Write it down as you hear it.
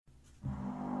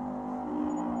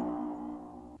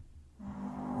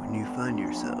find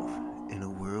yourself in a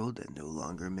world that no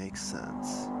longer makes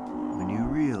sense when you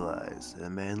realize a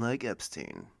man like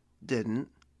Epstein didn't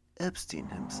Epstein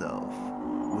himself.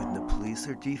 When the police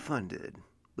are defunded,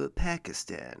 but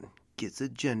Pakistan gets a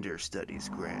gender studies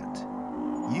grant,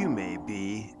 you may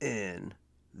be in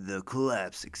the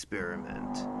collapse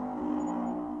experiment.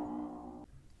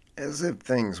 As if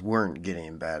things weren't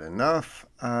getting bad enough,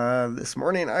 this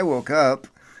morning I woke up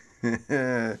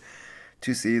to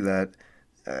see that,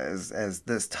 as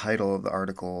this title of the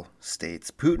article states,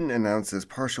 Putin announces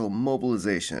partial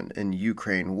mobilization in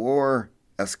Ukraine war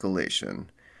escalation.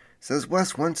 Says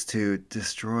West wants to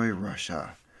destroy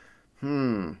Russia.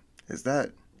 Is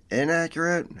that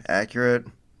inaccurate? Accurate?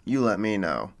 You let me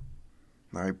know.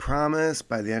 I promise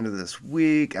by the end of this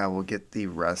week I will get the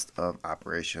rest of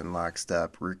Operation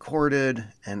Lockstep recorded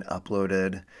and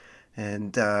uploaded.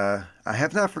 And I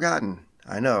have not forgotten.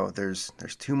 I know there's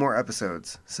 2 more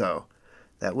episodes, so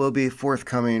that will be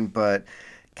forthcoming. But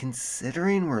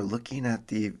considering we're looking at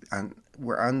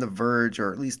we're on the verge,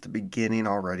 or at least the beginning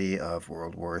already, of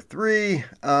World War III,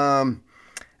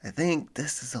 I think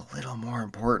this is a little more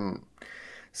important.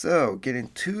 So, getting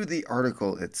to the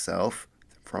article itself,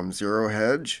 from Zero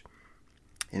Hedge,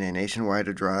 in a nationwide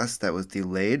address that was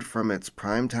delayed from its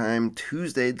primetime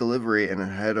Tuesday delivery and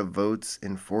ahead of votes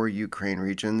in 4 Ukraine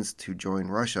regions to join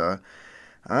Russia,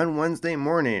 on Wednesday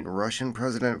morning, Russian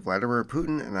President Vladimir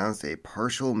Putin announced a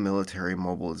partial military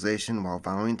mobilization while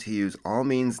vowing to use all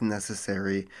means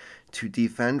necessary to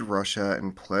defend Russia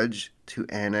and pledge to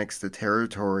annex the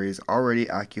territories already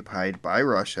occupied by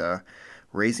Russia,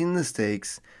 raising the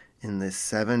stakes in this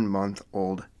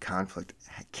 7-month-old conflict.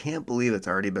 I can't believe it's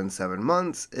already been 7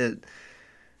 months. It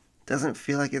doesn't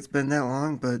feel like it's been that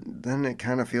long, but then it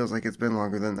kind of feels like it's been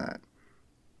longer than that.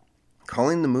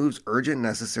 Calling the moves urgent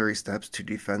necessary steps to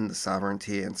defend the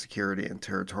sovereignty and security and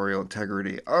territorial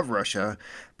integrity of Russia,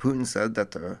 Putin said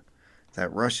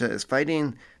that Russia is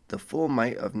fighting the full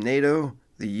might of NATO,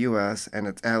 the U.S., and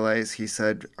its allies, he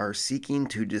said, are seeking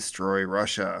to destroy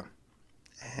Russia.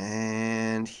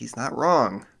 And he's not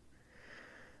wrong.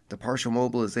 The partial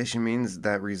mobilization means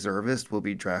that reservists will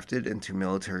be drafted into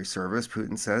military service,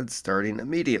 Putin said, starting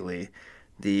immediately.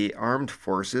 The armed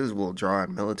forces will draw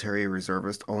on military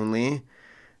reservists only.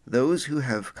 Those who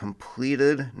have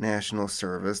completed national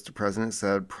service, the president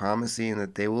said, promising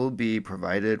that they will be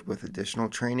provided with additional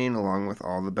training along with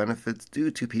all the benefits due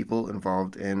to people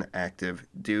involved in active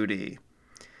duty.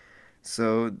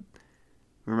 So,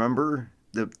 remember,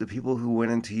 the people who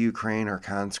went into Ukraine are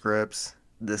conscripts.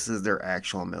 This is their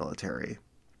actual military.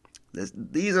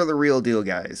 These are the real deal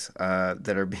guys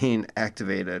that are being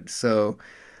activated. So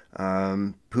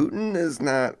Putin is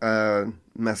not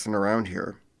messing around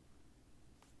here.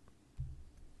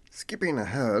 Skipping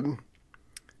ahead,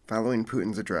 following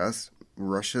Putin's address,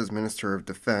 Russia's Minister of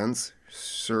Defense,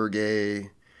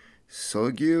 Sergei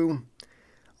Shoigu,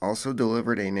 also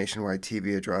delivered a nationwide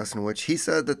TV address in which he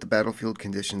said that the battlefield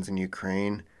conditions in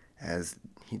Ukraine, as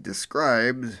he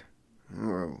described,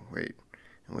 in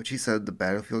which he said the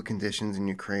battlefield conditions in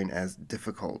Ukraine as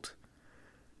difficult.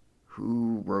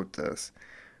 Who wrote this?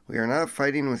 We are not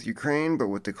fighting with Ukraine, but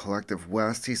with the collective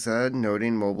West, he said,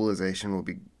 noting mobilization will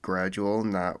be gradual,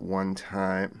 not at one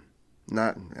time,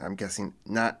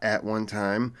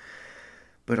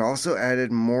 but also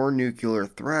added more nuclear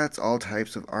threats. All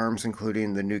types of arms,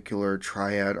 including the nuclear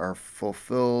triad, are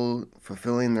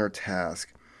fulfilling their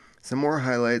task. Some more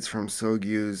highlights from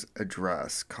Shoigu's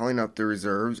address, calling up the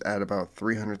reserves at about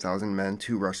 300,000 men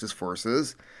to Russia's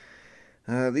forces.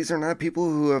 These are not people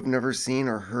who have never seen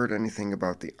or heard anything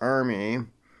about the army.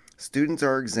 Students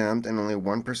are exempt and only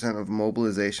 1% of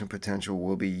mobilization potential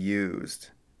will be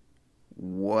used.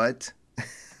 What?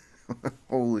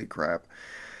 Holy crap.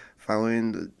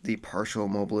 Following the partial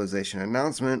mobilization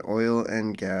announcement, oil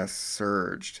and gas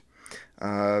surged.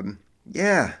 To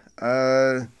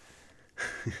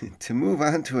move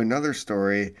on to another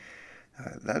story,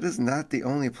 that is not the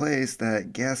only place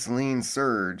that gasoline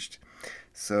surged.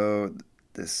 So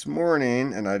this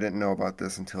morning, and I didn't know about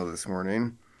this until this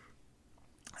morning,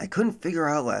 I couldn't figure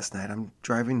out last night. I'm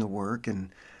driving to work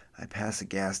and I pass a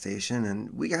gas station and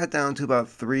we got down to about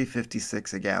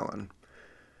 $3.56 a gallon.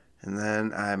 And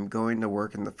then I'm going to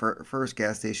work and the first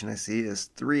gas station I see is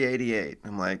 $3.88.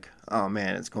 I'm like, oh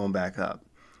man, it's going back up.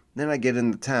 Then I get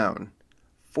into town.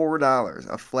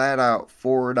 $4, a flat out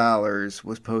 $4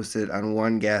 was posted on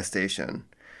one gas station.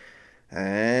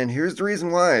 And here's the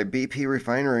reason why. BP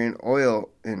refinery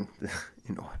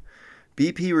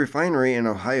in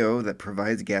Ohio that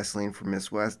provides gasoline for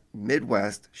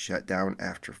Midwest shut down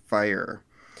after fire.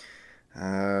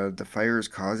 The fire's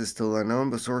cause is still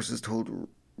unknown, but sources told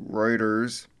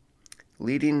Reuters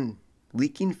Leaking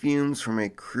fumes from a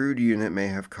crude unit may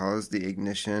have caused the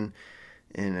ignition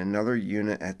in another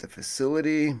unit at the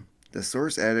facility. The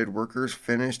source added workers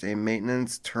finished a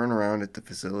maintenance turnaround at the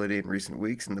facility in recent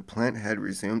weeks and the plant had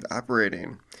resumed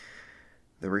operating.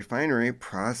 The refinery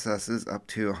processes up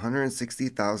to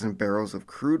 160,000 barrels of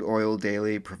crude oil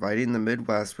daily, providing the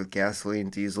Midwest with gasoline,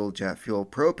 diesel, jet fuel,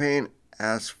 propane,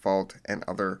 asphalt, and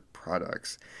other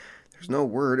products. There's no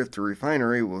word if the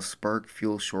refinery will spark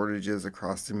fuel shortages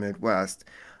across the Midwest.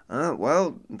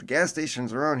 Well, the gas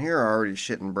stations around here are already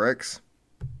shitting bricks.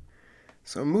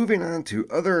 So moving on to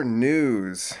other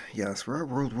news. Yes, we're at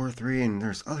World War III and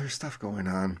there's other stuff going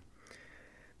on.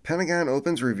 Pentagon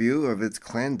opens review of its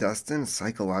clandestine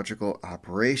psychological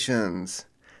operations.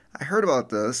 I heard about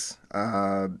this.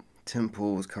 Tim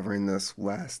Pool was covering this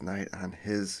last night on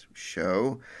his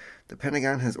show. The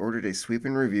Pentagon has ordered a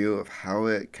sweeping review of how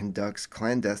it conducts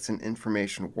clandestine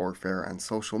information warfare on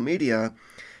social media.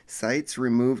 Sites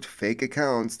removed fake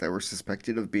accounts that were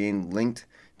suspected of being linked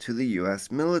to the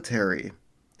U.S. military.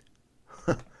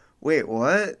 Wait,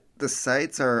 what? The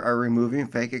sites are removing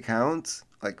fake accounts?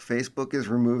 Like Facebook is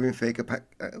removing fake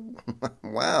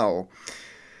wow.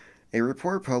 A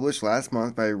report published last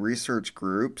month by research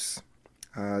groups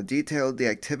detailed the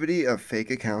activity of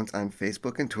fake accounts on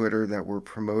Facebook and Twitter that were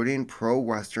promoting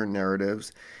pro-Western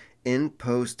narratives in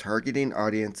posts targeting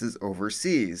audiences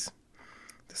overseas.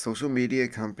 The social media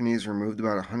companies removed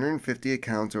about 150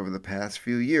 accounts over the past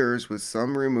few years, with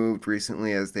some removed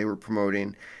recently as they were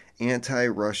promoting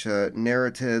anti-Russia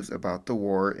narratives about the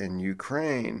war in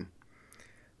Ukraine.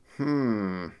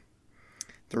 The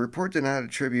report did not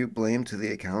attribute blame to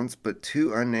the accounts, but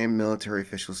two unnamed military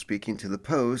officials speaking to the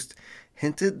Post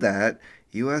hinted that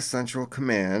U.S. Central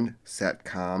Command,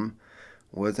 CENTCOM,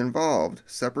 was involved.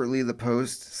 Separately, the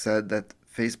Post said that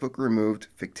Facebook removed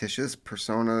fictitious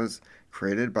personas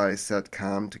created by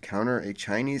CENTCOM to counter a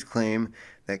Chinese claim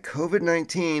that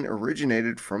COVID-19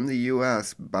 originated from the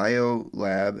U.S.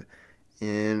 biolab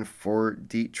in Fort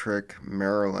Detrick,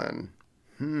 Maryland.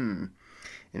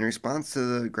 In response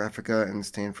to the Graphica and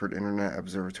Stanford Internet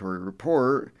Observatory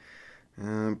report,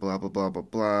 blah, blah, blah, blah,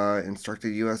 blah,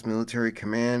 instructed U.S. military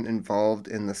command involved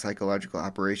in the psychological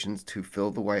operations to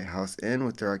fill the White House in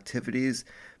with their activities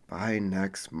by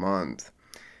next month.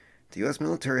 The U.S.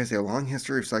 military has a long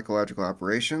history of psychological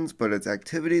operations, but its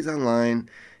activities online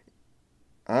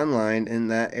in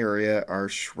that area are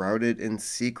shrouded in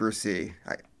secrecy.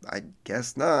 I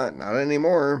guess not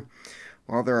anymore.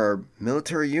 While there are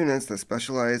military units that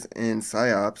specialize in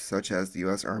PSYOPs, such as the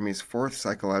U.S. Army's 4th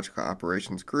Psychological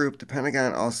Operations Group, the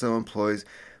Pentagon also employs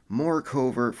more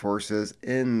covert forces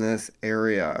in this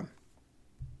area.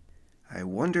 I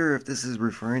wonder if this is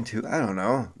referring to, I don't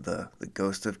know, the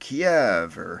ghost of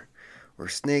Kiev or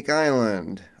Snake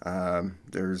Island.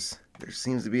 There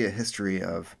seems to be a history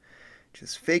of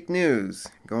just fake news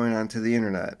going onto the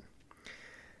internet.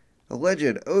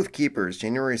 Alleged Oath Keepers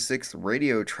January 6th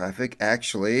radio traffic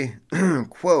actually,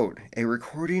 quote, a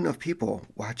recording of people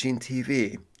watching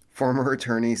TV, former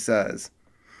attorney says.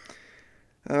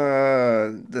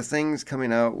 The things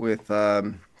coming out with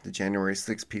the January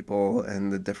 6th people and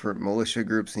the different militia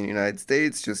groups in the United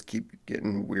States just keep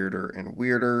getting weirder and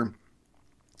weirder.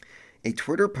 A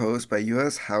Twitter post by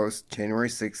U.S. House January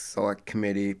 6th Select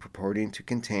Committee purporting to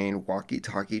contain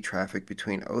walkie-talkie traffic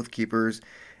between Oath Keepers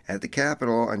at the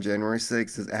Capitol on January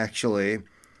 6th is actually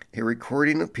a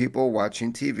recording of people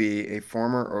watching TV, a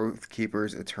former Oath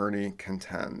Keepers attorney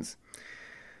contends.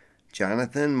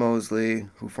 Jonathan Mosley,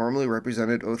 who formerly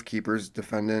represented Oath Keepers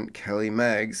defendant Kelly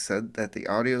Meggs, said that the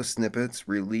audio snippets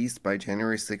released by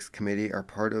January 6th committee are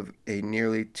part of a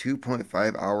nearly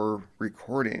 2.5-hour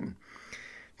recording.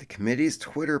 The committee's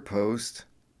Twitter post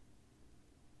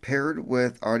paired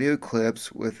with audio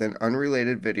clips with an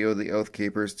unrelated video of the Oath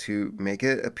Keepers to make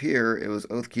it appear it was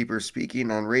Oath Keepers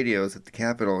speaking on radios at the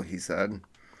Capitol, he said.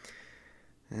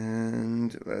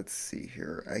 And let's see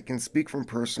here. I can speak from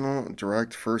personal,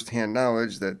 direct, first-hand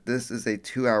knowledge that this is a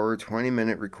 2-hour,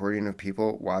 20-minute recording of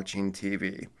people watching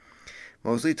TV.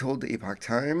 Mosley told the Epoch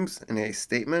Times in a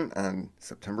statement on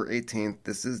September 18th,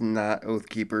 this is not Oath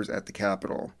Keepers at the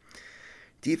Capitol.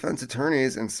 Defense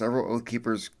attorneys in several Oath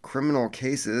Keepers criminal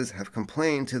cases have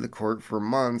complained to the court for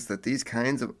months that these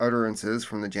kinds of utterances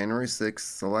from the January 6th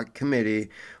Select Committee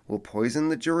will poison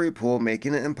the jury pool,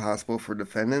 making it impossible for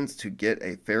defendants to get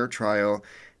a fair trial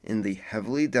in the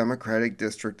heavily Democratic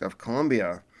District of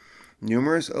Columbia.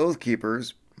 Numerous Oath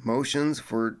Keepers motions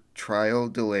for trial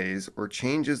delays or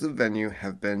changes of venue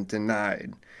have been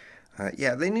denied.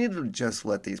 They need to just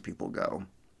let these people go.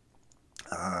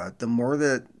 The more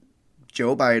that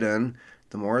Joe Biden,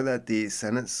 the more that the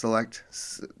Senate Select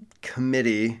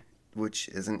committee, which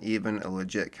isn't even a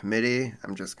legit committee.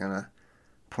 I'm just going to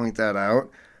point that out.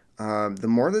 The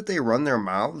more that they run their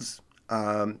mouths,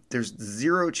 there's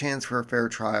zero chance for a fair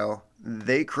trial.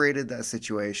 They created that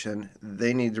situation.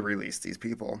 They need to release these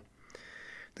people.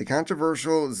 The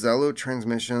controversial Zello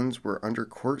transmissions were under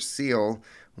court seal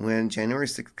when January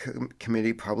 6th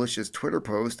committee published its Twitter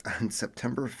post on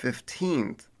September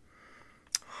 15th.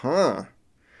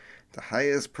 The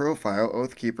highest profile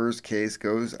Oath Keepers case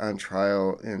goes on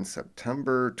trial in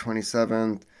September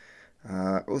 27th.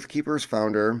 Oath Keepers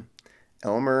founder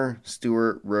Elmer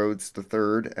Stewart Rhodes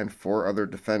III and 4 other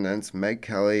defendants,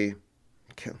 Kelly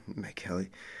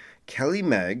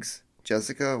Meggs,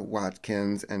 Jessica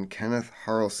Watkins, and Kenneth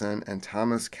Harrelson and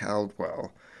Thomas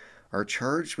Caldwell, are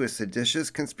charged with seditious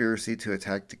conspiracy to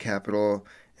attack the Capitol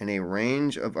and a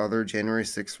range of other January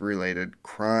 6th related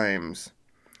crimes.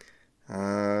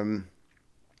 I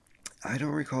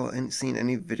don't recall seeing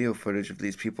any video footage of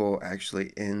these people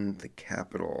actually in the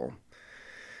Capitol.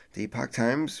 The Epoch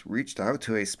Times reached out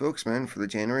to a spokesman for the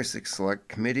January 6th Select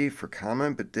Committee for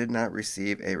comment but did not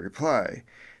receive a reply.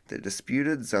 The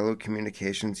disputed Zello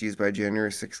communications used by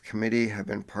January 6th Committee have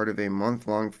been part of a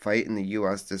month-long fight in the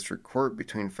U.S. District Court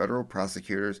between federal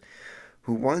prosecutors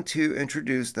who want to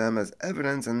introduce them as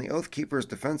evidence and the Oath Keepers'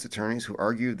 defense attorneys who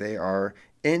argue they are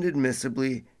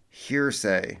inadmissibly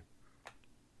hearsay.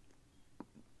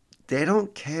 They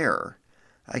don't care.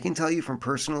 I can tell you from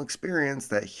personal experience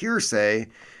that hearsay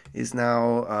is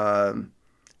now,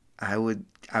 I would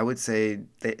say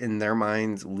that in their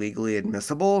minds, legally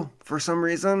admissible for some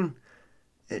reason.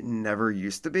 It never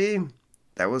used to be.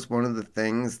 That was one of the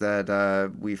things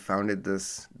that we founded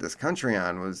this country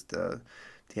on, was the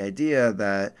idea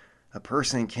that a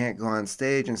person can't go on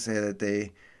stage and say that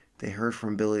they heard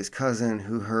from Billy's cousin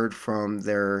who heard from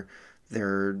their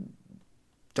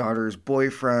daughter's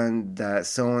boyfriend that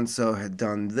so-and-so had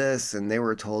done this and they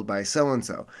were told by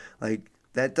so-and-so. Like,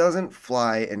 that doesn't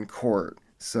fly in court.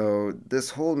 So this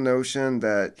whole notion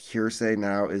that hearsay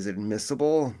now is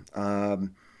admissible,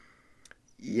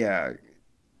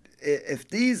 if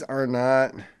these are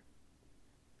not,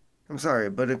 I'm sorry,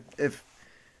 but if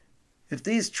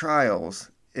these trials,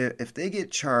 if they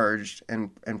get charged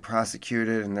and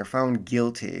prosecuted and they're found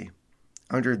guilty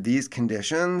under these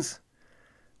conditions,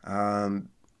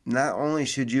 not only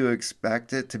should you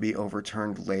expect it to be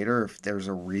overturned later if there's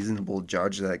a reasonable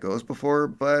judge that goes before,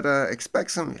 but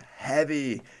expect some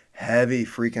heavy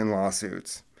freaking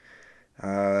lawsuits.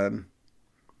 But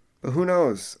who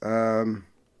knows? The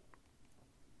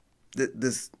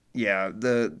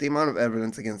amount of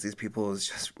evidence against these people is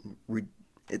just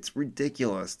it's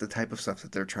ridiculous, the type of stuff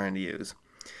that they're trying to use.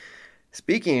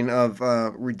 Speaking of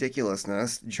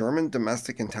ridiculousness, German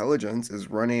domestic intelligence is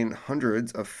running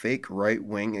hundreds of fake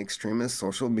right-wing extremist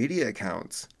social media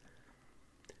accounts.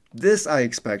 This I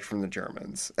expect from the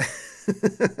Germans.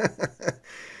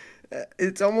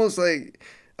 It's almost like,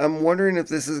 I'm wondering if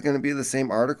this is going to be the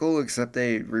same article, except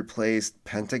they replaced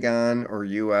Pentagon or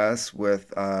US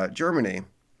with Germany.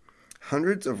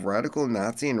 Hundreds of radical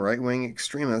Nazi and right-wing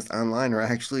extremists online are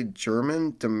actually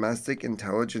German domestic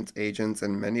intelligence agents,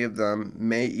 and many of them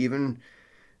may even be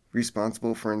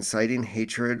responsible for inciting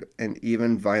hatred and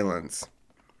even violence.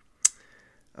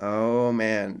 Oh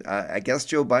man, I guess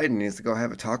Joe Biden needs to go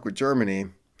have a talk with Germany.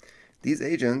 These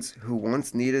agents, who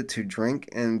once needed to drink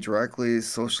and directly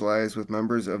socialize with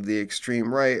members of the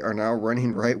extreme right, are now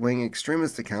running right-wing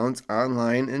extremist accounts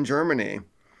online in Germany.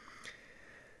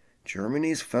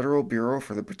 Germany's Federal Bureau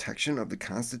for the Protection of the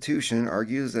Constitution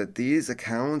argues that these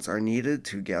accounts are needed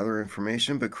to gather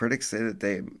information, but critics say that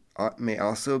they may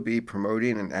also be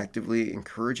promoting and actively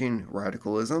encouraging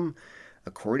radicalism.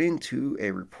 According to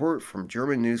a report from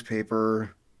German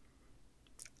newspaper,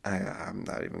 I'm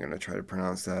not even going to try to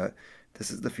pronounce that.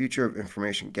 This is the future of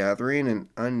information gathering. An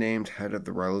unnamed head of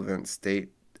the relevant state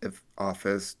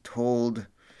office told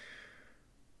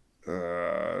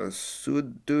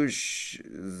Süddeutsche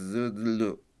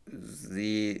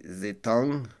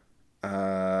Zeitung.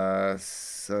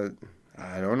 So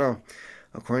I don't know.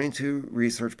 According to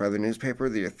research by the newspaper,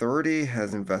 the authority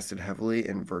has invested heavily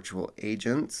in virtual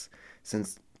agents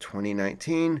since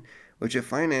 2019, which it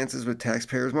finances with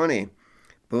taxpayers' money.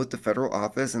 Both the federal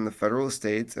office and the federal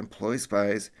estates employ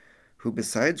spies who,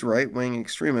 besides right-wing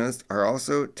extremists, are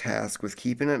also tasked with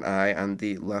keeping an eye on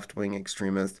the left-wing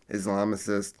extremist,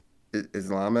 Islamist,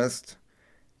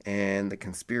 and the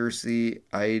conspiracy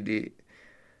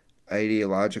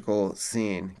ideological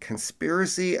scene.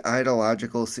 Conspiracy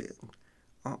ideological scene.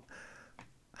 Oh.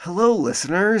 Hello,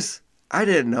 listeners. I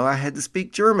didn't know I had to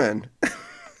speak German.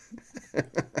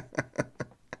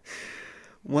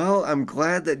 Well, I'm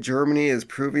glad that Germany is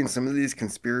proving some of these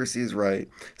conspiracies right.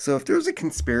 So, if there's a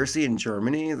conspiracy in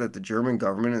Germany that the German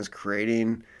government is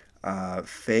creating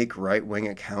fake right wing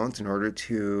accounts in order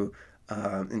to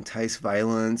entice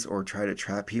violence or try to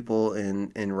trap people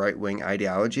in right wing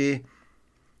ideology,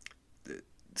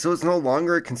 so it's no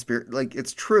longer a conspiracy. Like,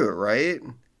 it's true, right?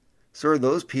 So, are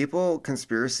those people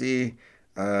conspiracy?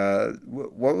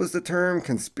 What was the term?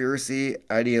 Conspiracy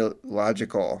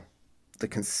ideological. The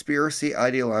conspiracy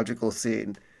ideological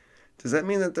scene. Does that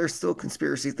mean that they're still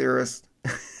conspiracy theorists?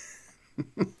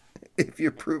 If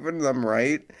you've proven them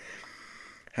right.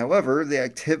 However, the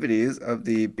activities of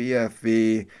the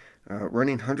BFV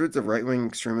running hundreds of right wing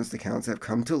extremist accounts have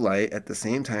come to light at the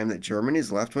same time that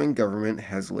Germany's left wing government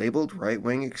has labeled right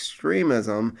wing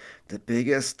extremism the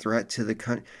biggest threat to the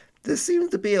country. This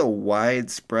seems to be a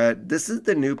widespread, this is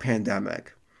the new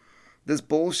pandemic. This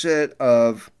bullshit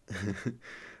of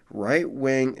right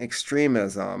wing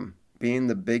extremism being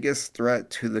the biggest threat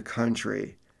to the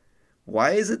country.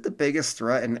 Why is it the biggest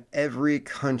threat in every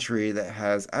country that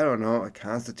has, I don't know, a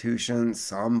constitution,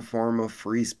 some form of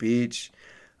free speech?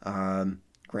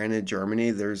 Granted,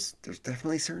 Germany, there's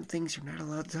definitely certain things you're not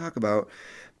allowed to talk about,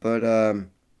 but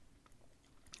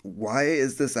why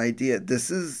is this idea?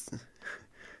 This is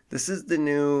the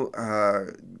new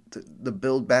the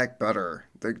Build Back Better.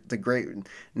 The great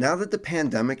now that the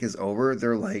pandemic is over,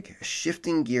 they're like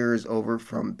shifting gears over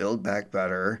from Build Back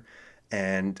Better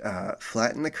and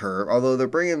flatten the curve. Although they're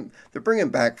bringing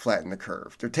back flatten the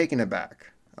curve. They're taking it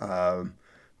back.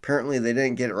 Apparently they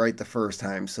didn't get it right the first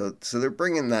time, so they're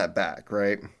bringing that back,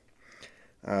 right?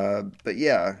 But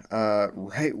yeah,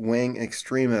 right wing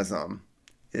extremism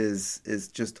is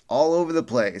just all over the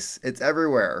place. It's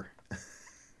everywhere.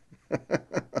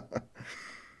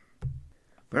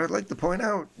 But I'd like to point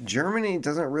out Germany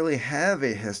doesn't really have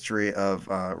a history of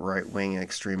right wing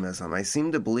extremism. I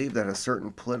seem to believe that a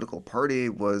certain political party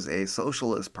was a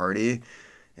socialist party,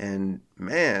 and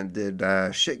man, did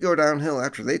shit go downhill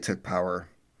after they took power.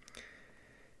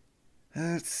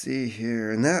 Let's see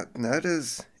here, and that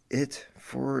is it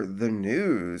for the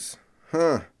news.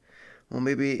 Huh. Well,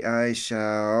 maybe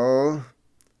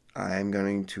I'm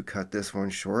going to cut this one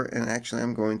short, and actually,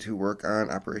 I'm going to work on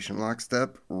Operation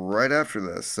Lockstep right after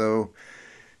this. So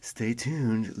stay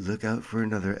tuned, look out for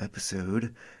another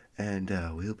episode, and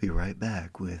we'll be right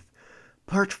back with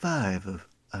part 5 of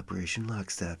Operation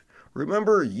Lockstep.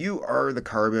 Remember, you are the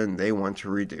carbon they want to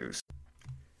reduce.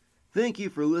 Thank you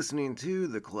for listening to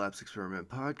the Collapse Experiment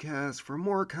podcast. For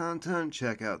more content,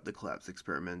 check out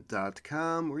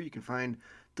thecollapseexperiment.com, where you can find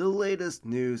the latest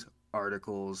news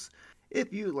articles.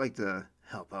 If you'd like to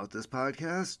help out this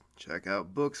podcast, check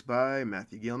out books by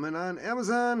Matthew Gilman on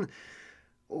Amazon,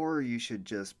 or you should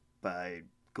just buy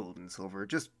gold and silver.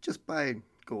 Just buy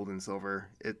gold and silver.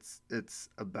 It's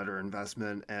a better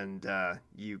investment, and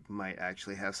you might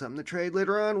actually have something to trade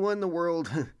later on when the world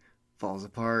falls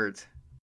apart.